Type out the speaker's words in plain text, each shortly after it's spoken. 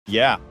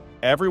Yeah,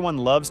 everyone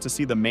loves to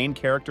see the main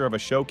character of a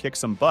show kick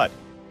some butt,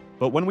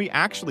 but when we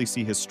actually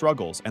see his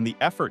struggles and the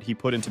effort he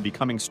put into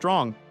becoming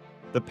strong,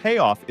 the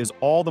payoff is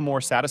all the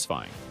more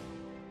satisfying.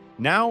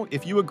 Now,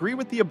 if you agree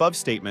with the above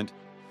statement,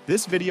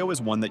 this video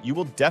is one that you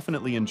will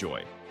definitely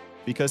enjoy,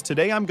 because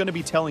today I'm going to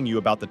be telling you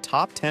about the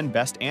top 10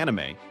 best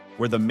anime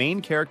where the main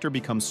character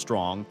becomes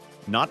strong,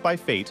 not by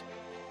fate,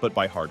 but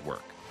by hard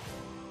work.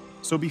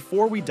 So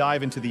before we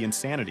dive into the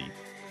insanity,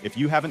 if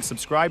you haven't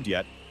subscribed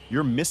yet,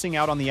 you're missing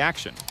out on the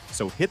action.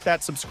 So hit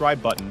that subscribe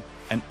button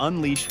and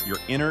unleash your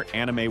inner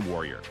anime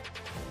warrior.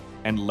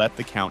 And let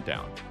the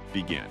countdown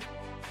begin.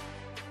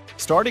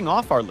 Starting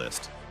off our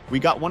list, we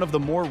got one of the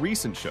more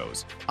recent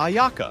shows,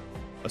 Ayaka,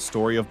 a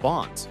story of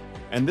bonds.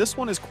 And this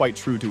one is quite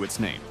true to its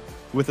name,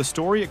 with a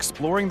story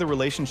exploring the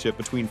relationship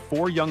between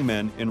four young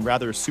men in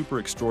rather super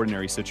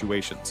extraordinary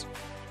situations.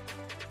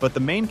 But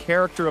the main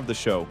character of the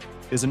show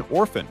is an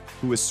orphan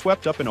who is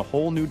swept up in a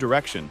whole new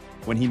direction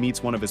when he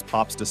meets one of his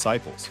pop's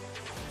disciples.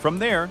 From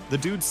there, the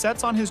dude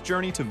sets on his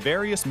journey to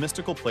various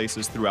mystical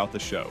places throughout the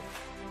show,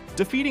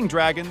 defeating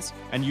dragons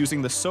and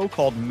using the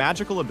so-called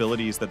magical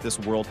abilities that this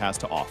world has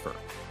to offer.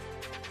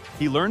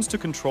 He learns to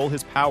control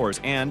his powers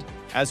and,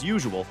 as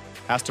usual,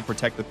 has to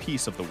protect the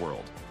peace of the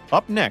world.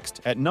 Up next,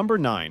 at number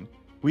 9,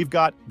 we've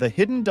got The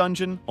Hidden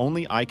Dungeon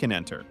Only I Can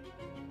Enter.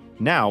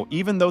 Now,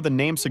 even though the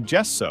name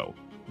suggests so,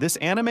 this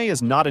anime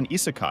is not an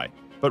isekai,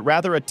 but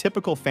rather a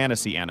typical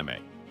fantasy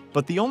anime.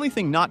 But the only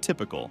thing not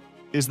typical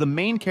is the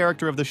main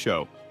character of the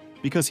show,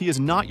 because he is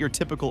not your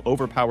typical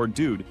overpowered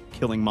dude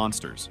killing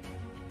monsters.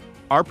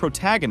 Our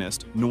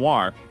protagonist,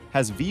 Noir,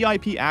 has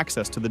VIP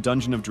access to the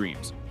Dungeon of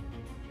Dreams.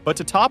 But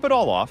to top it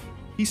all off,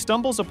 he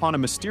stumbles upon a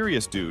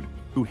mysterious dude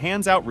who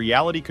hands out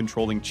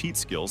reality-controlling cheat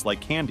skills like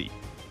candy.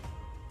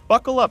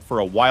 Buckle up for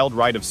a wild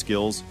ride of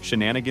skills,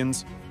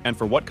 shenanigans, and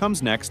for what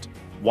comes next,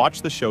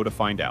 watch the show to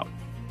find out.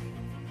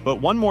 But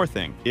one more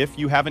thing, if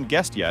you haven't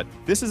guessed yet,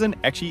 this is an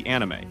ecchi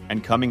anime,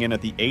 and coming in at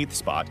the 8th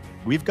spot,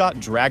 we've got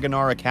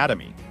Dragonar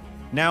Academy.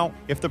 Now,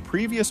 if the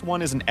previous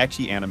one is an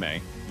ecchi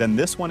anime, then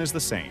this one is the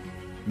same.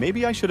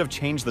 Maybe I should have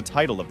changed the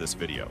title of this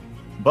video.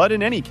 But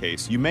in any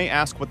case, you may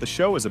ask what the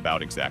show is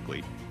about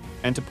exactly.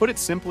 And to put it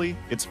simply,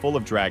 it's full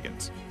of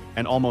dragons.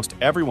 And almost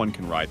everyone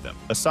can ride them,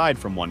 aside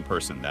from one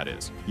person, that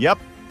is. Yep,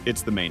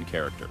 it's the main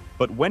character.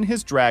 But when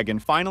his dragon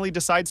finally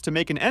decides to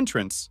make an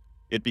entrance,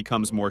 it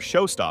becomes more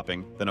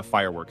show-stopping than a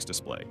fireworks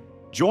display.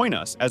 Join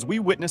us as we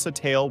witness a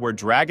tale where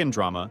dragon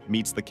drama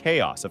meets the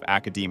chaos of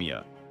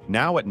academia.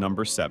 Now at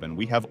number 7,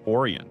 we have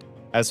Orient.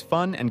 As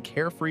fun and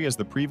carefree as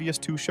the previous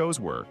two shows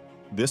were,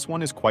 this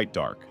one is quite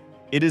dark.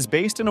 It is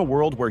based in a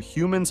world where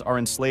humans are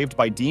enslaved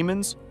by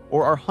demons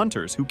or are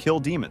hunters who kill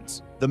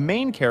demons. The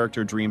main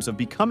character dreams of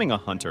becoming a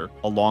hunter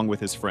along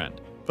with his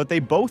friend, but they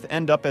both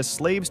end up as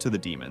slaves to the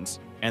demons,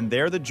 and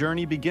there the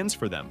journey begins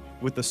for them,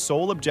 with the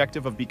sole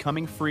objective of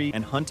becoming free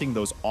and hunting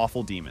those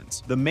awful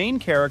demons. The main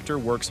character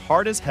works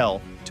hard as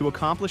hell to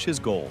accomplish his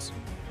goals,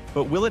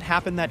 but will it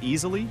happen that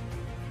easily?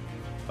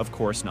 Of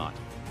course not.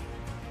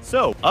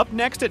 So, up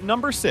next at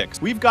number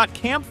 6, we've got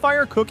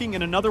Campfire Cooking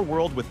in Another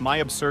World with My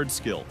Absurd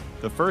Skill,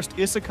 the first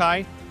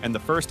isekai and the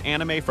first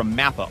anime from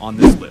MAPPA on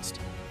this list.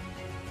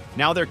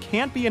 Now, there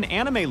can't be an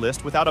anime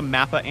list without a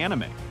MAPPA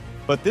anime,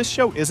 but this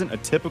show isn't a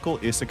typical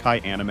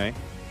isekai anime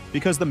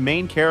because the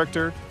main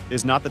character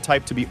is not the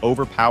type to be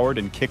overpowered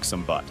and kick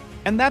some butt.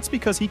 And that's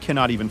because he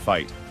cannot even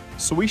fight.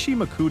 Soichi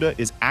Makuta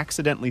is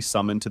accidentally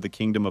summoned to the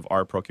kingdom of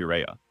Ar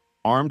Procurea,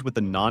 armed with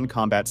the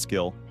non-combat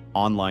skill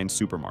Online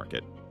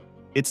Supermarket.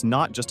 It's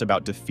not just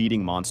about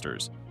defeating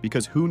monsters,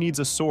 because who needs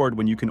a sword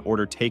when you can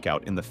order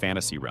takeout in the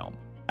fantasy realm?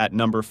 At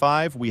number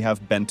 5, we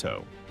have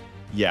Bento.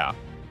 Yeah,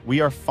 we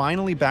are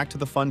finally back to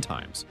the fun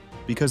times,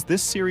 because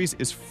this series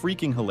is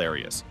freaking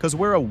hilarious, because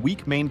where a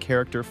weak main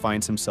character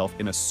finds himself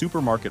in a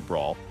supermarket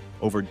brawl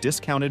over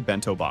discounted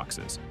bento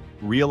boxes.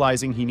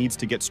 Realizing he needs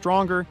to get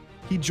stronger,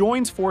 he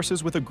joins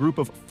forces with a group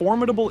of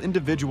formidable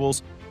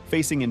individuals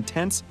facing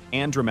intense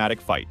and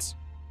dramatic fights.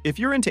 If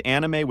you're into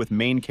anime with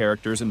main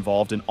characters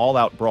involved in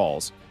all-out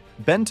brawls,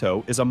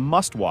 Bento is a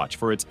must-watch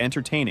for its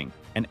entertaining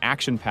and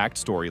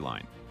action-packed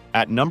storyline.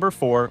 At number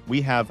 4,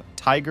 we have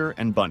Tiger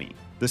and Bunny.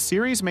 The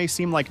series may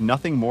seem like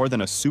nothing more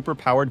than a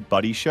super-powered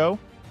buddy show,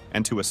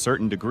 and to a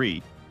certain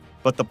degree,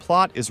 but the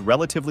plot is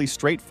relatively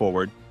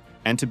straightforward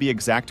and, to be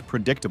exact,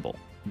 predictable.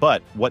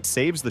 But what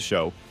saves the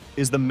show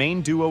is the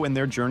main duo in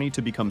their journey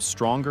to become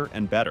stronger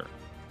and better.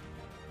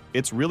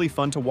 It's really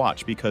fun to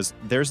watch because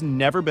there's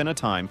never been a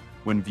time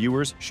when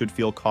viewers should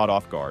feel caught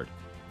off guard.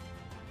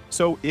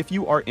 So if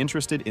you are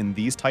interested in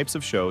these types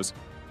of shows,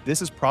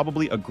 this is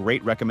probably a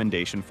great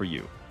recommendation for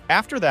you.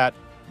 After that,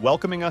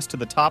 welcoming us to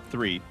the top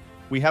 3,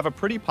 we have a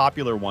pretty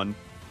popular one,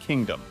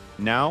 Kingdom.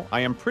 Now, I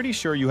am pretty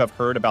sure you have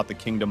heard about the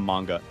Kingdom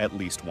manga at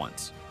least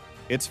once.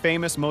 It's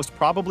famous most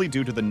probably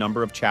due to the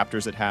number of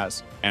chapters it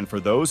has, and for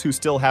those who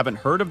still haven't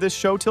heard of this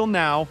show till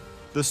now,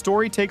 the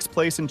story takes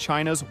place in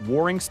China's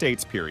Warring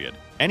States period.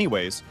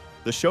 Anyways,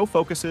 the show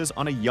focuses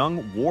on a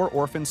young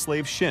war-orphan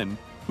slave Shin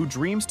who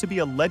dreams to be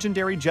a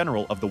legendary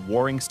general of the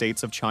Warring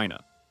States of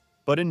China.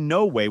 But in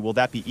no way will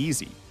that be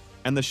easy,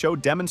 and the show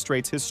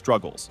demonstrates his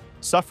struggles,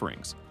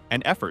 sufferings,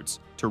 and efforts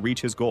to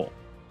reach his goal.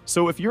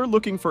 So if you're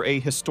looking for a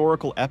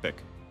historical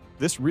epic,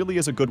 this really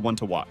is a good one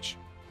to watch.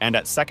 And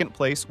at second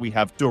place, we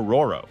have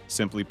Dororo.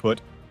 Simply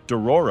put,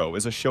 Dororo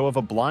is a show of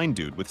a blind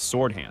dude with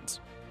sword hands.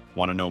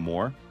 Want to know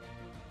more?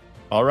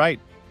 Alright,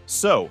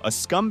 so a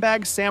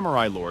scumbag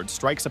samurai lord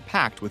strikes a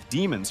pact with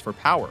demons for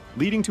power,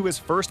 leading to his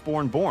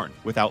firstborn born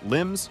without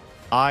limbs,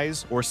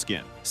 eyes, or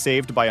skin.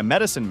 Saved by a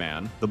medicine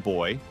man, the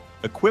boy,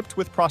 equipped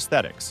with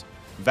prosthetics,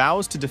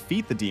 vows to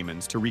defeat the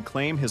demons to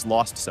reclaim his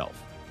lost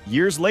self.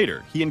 Years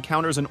later, he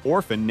encounters an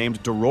orphan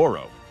named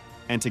Dororo,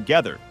 and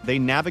together they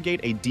navigate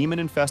a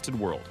demon-infested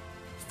world,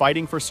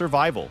 fighting for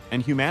survival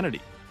and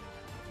humanity.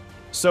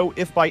 So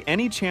if by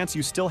any chance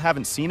you still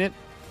haven't seen it,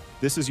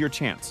 this is your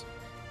chance.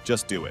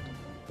 Just do it.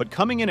 But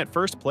coming in at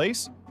first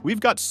place, we've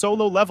got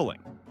Solo Leveling.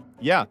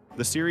 Yeah,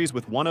 the series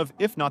with one of,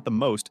 if not the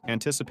most,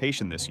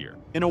 anticipation this year.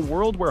 In a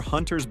world where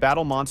hunters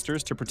battle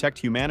monsters to protect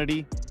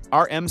humanity,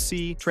 our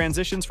MC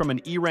transitions from an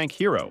E-rank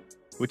hero,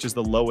 which is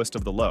the lowest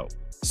of the low.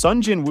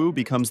 Sun Jinwoo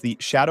becomes the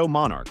Shadow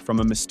Monarch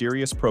from a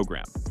mysterious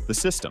program, the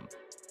System,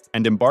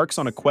 and embarks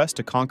on a quest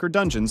to conquer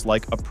dungeons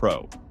like a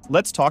pro.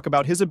 Let's talk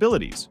about his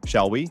abilities,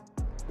 shall we?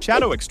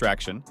 Shadow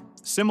Extraction,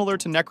 similar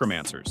to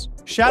Necromancers.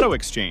 Shadow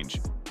Exchange,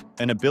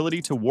 an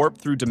ability to warp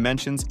through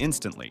dimensions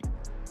instantly.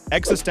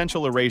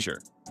 Existential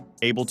Erasure,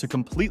 able to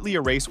completely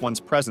erase one's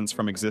presence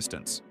from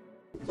existence.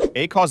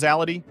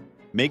 Acausality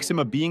makes him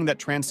a being that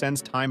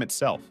transcends time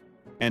itself,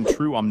 and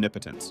true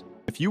omnipotence.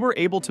 If you were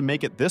able to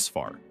make it this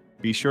far,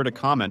 be sure to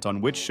comment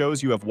on which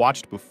shows you have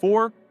watched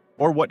before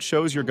or what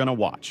shows you're gonna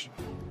watch.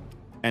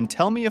 And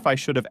tell me if I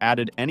should have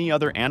added any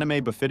other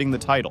anime befitting the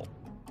title.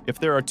 If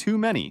there are too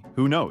many,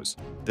 who knows?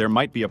 There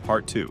might be a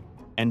part 2.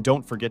 And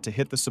don't forget to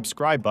hit the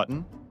subscribe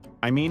button.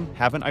 I mean,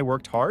 haven't I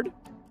worked hard?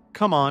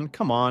 Come on,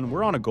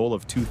 we're on a goal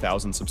of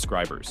 2,000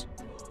 subscribers.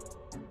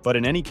 But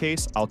in any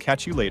case, I'll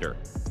catch you later.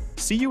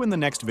 See you in the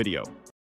next video.